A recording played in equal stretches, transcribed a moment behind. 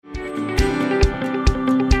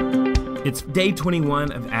It's day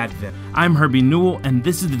 21 of Advent. I'm Herbie Newell, and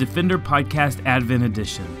this is the Defender Podcast Advent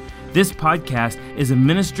Edition. This podcast is a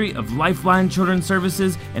ministry of Lifeline Children's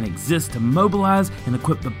Services and exists to mobilize and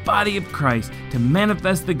equip the body of Christ to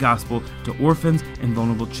manifest the gospel to orphans and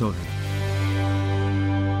vulnerable children.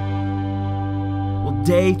 Well,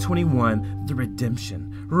 day 21, the redemption.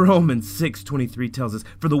 Romans 6:23 tells us,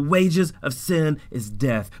 "For the wages of sin is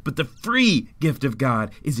death, but the free gift of God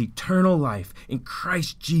is eternal life in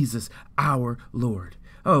Christ Jesus our Lord."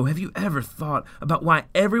 Oh, have you ever thought about why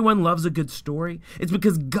everyone loves a good story? It's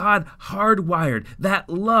because God hardwired that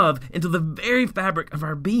love into the very fabric of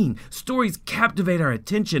our being. Stories captivate our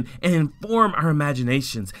attention and inform our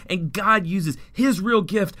imaginations, and God uses His real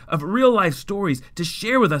gift of real-life stories to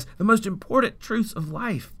share with us the most important truths of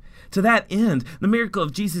life. To that end, the miracle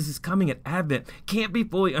of Jesus' coming at Advent can't be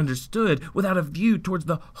fully understood without a view towards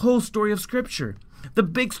the whole story of Scripture. The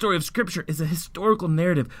big story of Scripture is a historical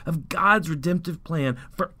narrative of God's redemptive plan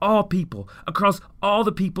for all people, across all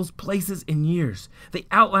the peoples, places, and years. The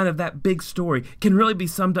outline of that big story can really be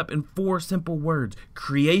summed up in 4 simple words: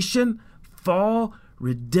 creation, fall,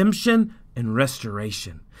 redemption, and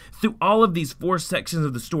restoration. Through all of these 4 sections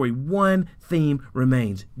of the story, one theme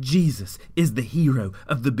remains. Jesus is the hero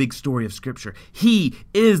of the big story of Scripture. He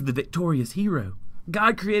is the victorious hero.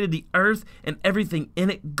 God created the earth and everything in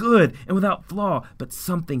it good and without flaw, but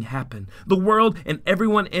something happened. The world and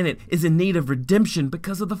everyone in it is in need of redemption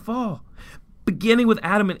because of the fall. Beginning with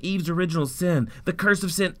Adam and Eve's original sin, the curse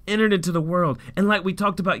of sin entered into the world, and like we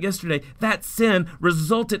talked about yesterday, that sin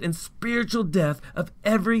resulted in spiritual death of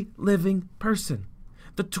every living person.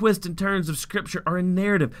 The twists and turns of Scripture are a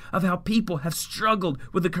narrative of how people have struggled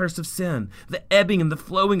with the curse of sin. The ebbing and the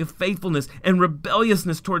flowing of faithfulness and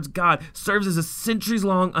rebelliousness towards God serves as a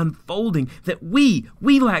centuries-long unfolding that we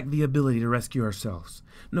lack the ability to rescue ourselves.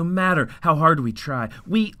 No matter how hard we try,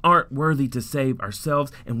 we aren't worthy to save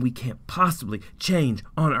ourselves, and we can't possibly change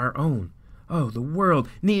on our own. Oh, the world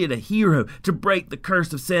needed a hero to break the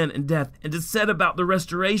curse of sin and death and to set about the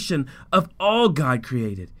restoration of all God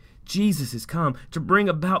created. Jesus has come to bring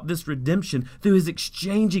about this redemption through His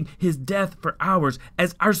exchanging His death for ours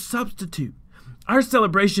as our substitute. Our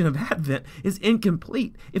celebration of Advent is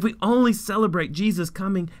incomplete if we only celebrate Jesus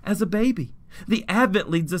coming as a baby. The Advent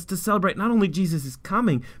leads us to celebrate not only Jesus'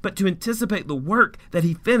 coming, but to anticipate the work that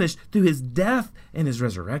He finished through His death and His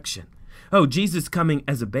resurrection. Oh, Jesus coming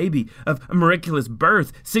as a baby of a miraculous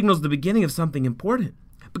birth signals the beginning of something important.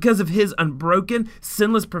 Because of His unbroken,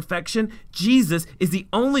 sinless perfection, Jesus is the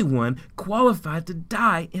only one qualified to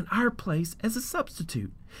die in our place as a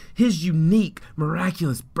substitute. His unique,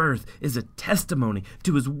 miraculous birth is a testimony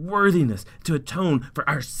to His worthiness to atone for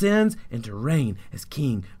our sins and to reign as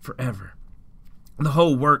King forever. The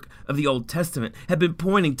whole work of the Old Testament had been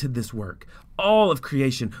pointing to this work. All of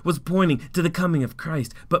creation was pointing to the coming of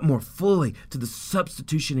Christ, but more fully to the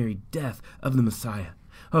substitutionary death of the Messiah.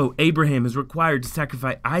 Oh, Abraham is required to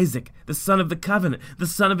sacrifice Isaac, the son of the covenant, the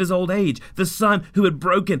son of his old age, the son who had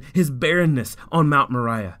broken his barrenness on Mount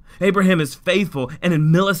Moriah. Abraham is faithful and in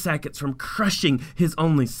milliseconds from crushing his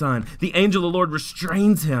only son. The angel of the Lord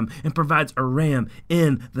restrains him and provides a ram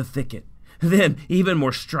in the thicket. Then, even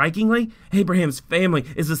more strikingly, Abraham's family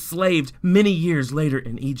is enslaved many years later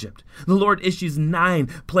in Egypt. The Lord issues 9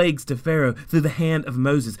 plagues to Pharaoh through the hand of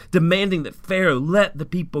Moses, demanding that Pharaoh let the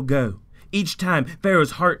people go. Each time,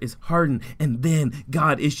 Pharaoh's heart is hardened, and then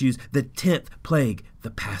God issues the 10th plague, the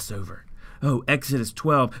Passover. Oh, Exodus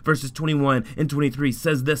 12, verses 21 and 23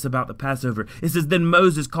 says this about the Passover. It says, "Then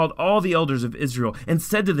Moses called all the elders of Israel and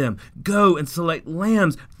said to them, 'Go and select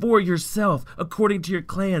lambs for yourself according to your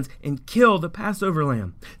clans and kill the Passover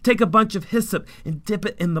lamb. Take a bunch of hyssop and dip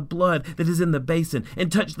it in the blood that is in the basin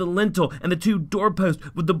and touch the lintel and the 2 doorposts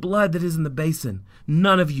with the blood that is in the basin.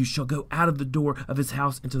 None of you shall go out of the door of his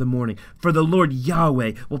house into the morning, for the Lord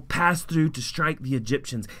Yahweh will pass through to strike the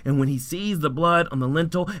Egyptians. And when He sees the blood on the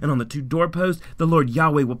lintel and on the 2 doorposts, the Lord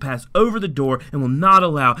Yahweh will pass over the door and will not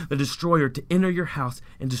allow the destroyer to enter your house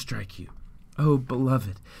and to strike you.'" Oh,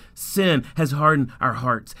 beloved, sin has hardened our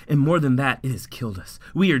hearts, and more than that, it has killed us.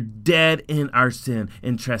 We are dead in our sin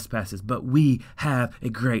and trespasses, but we have a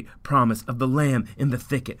great promise of the Lamb in the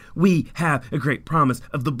thicket. We have a great promise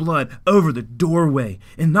of the blood over the doorway,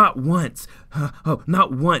 and not once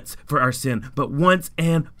for our sin, but once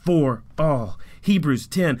and for all. Hebrews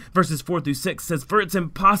 10, verses 4 through 6 says, "For it's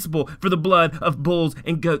impossible for the blood of bulls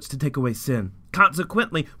and goats to take away sin.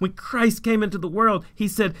 Consequently, when Christ came into the world, He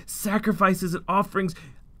said, 'Sacrifices and offerings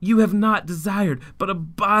you have not desired, but a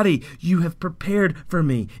body you have prepared for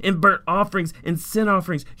me. In burnt offerings and sin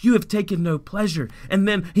offerings you have taken no pleasure.'" And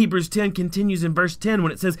then Hebrews 10 continues in verse 10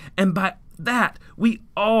 when it says, "And by that we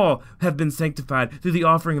all have been sanctified through the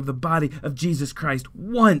offering of the body of Jesus Christ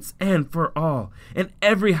once and for all. And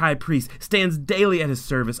every high priest stands daily at his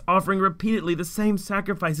service, offering repeatedly the same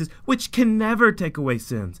sacrifices which can never take away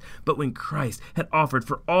sins. But when Christ had offered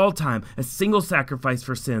for all time a single sacrifice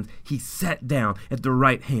for sins, he sat down at the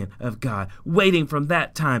right hand of God, waiting from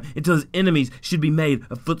that time until his enemies should be made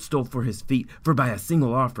a footstool for his feet. For by a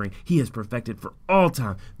single offering he has perfected for all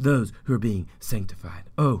time those who are being sanctified.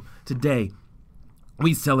 Oh, today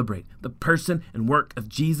we celebrate the person and work of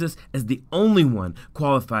Jesus as the only one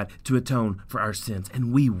qualified to atone for our sins.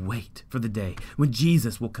 And we wait for the day when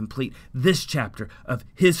Jesus will complete this chapter of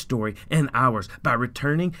his story and ours by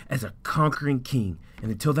returning as a conquering king.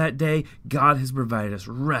 And until that day, God has provided us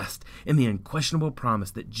rest in the unquestionable promise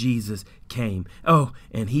that Jesus came. Oh,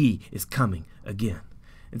 and he is coming again.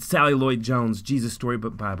 In Sally Lloyd Jones' Jesus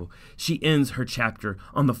Storybook Bible, she ends her chapter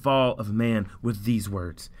on the fall of man with these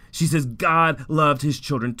words. She says, God loved his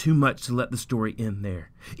children too much to let the story end there.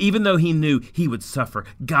 Even though he knew he would suffer,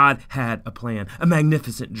 God had a plan, a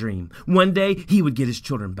magnificent dream. One day, he would get his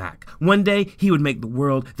children back. One day, he would make the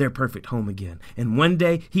world their perfect home again. And one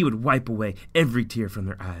day, he would wipe away every tear from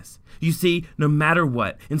their eyes. You see, no matter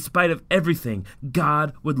what, in spite of everything,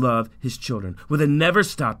 God would love his children with a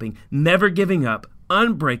never-stopping, never giving up,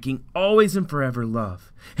 unbreaking, always and forever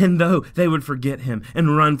love. And though they would forget him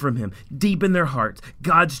and run from him, deep in their hearts,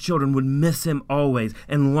 God's children would miss him always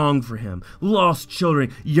and long for him, lost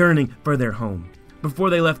children yearning for their home. Before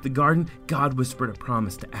they left the garden, God whispered a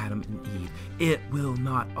promise to Adam and Eve. It will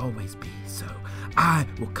not always be so. I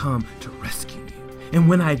will come to rescue you. And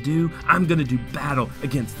when I do, I'm going to do battle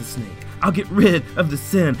against the snake. I'll get rid of the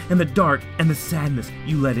sin and the dark and the sadness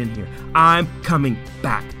you let in here. I'm coming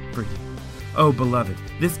back for you. Oh, beloved,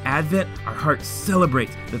 this Advent, our heart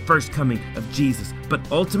celebrates the first coming of Jesus, but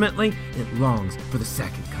ultimately, it longs for the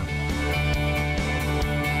second coming.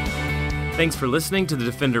 Thanks for listening to the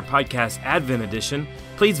Defender Podcast Advent Edition.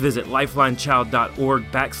 Please visit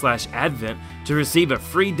lifelinechild.org/Advent to receive a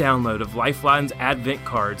free download of Lifeline's Advent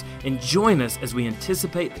cards and join us as we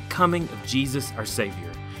anticipate the coming of Jesus, our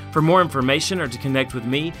Savior. For more information or to connect with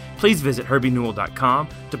me, please visit herbienewell.com.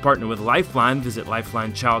 To partner with Lifeline, visit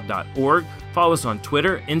lifelinechild.org. Follow us on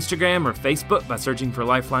Twitter, Instagram, or Facebook by searching for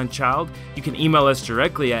Lifeline Child. You can email us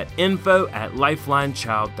directly at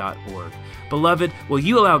info@lifelinechild.org. Beloved, will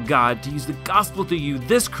you allow God to use the gospel through you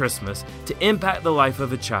this Christmas to impact the life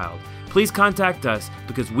of a child? Please contact us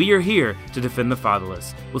because we are here to defend the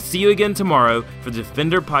fatherless. We'll see you again tomorrow for the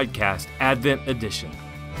Defender Podcast Advent Edition.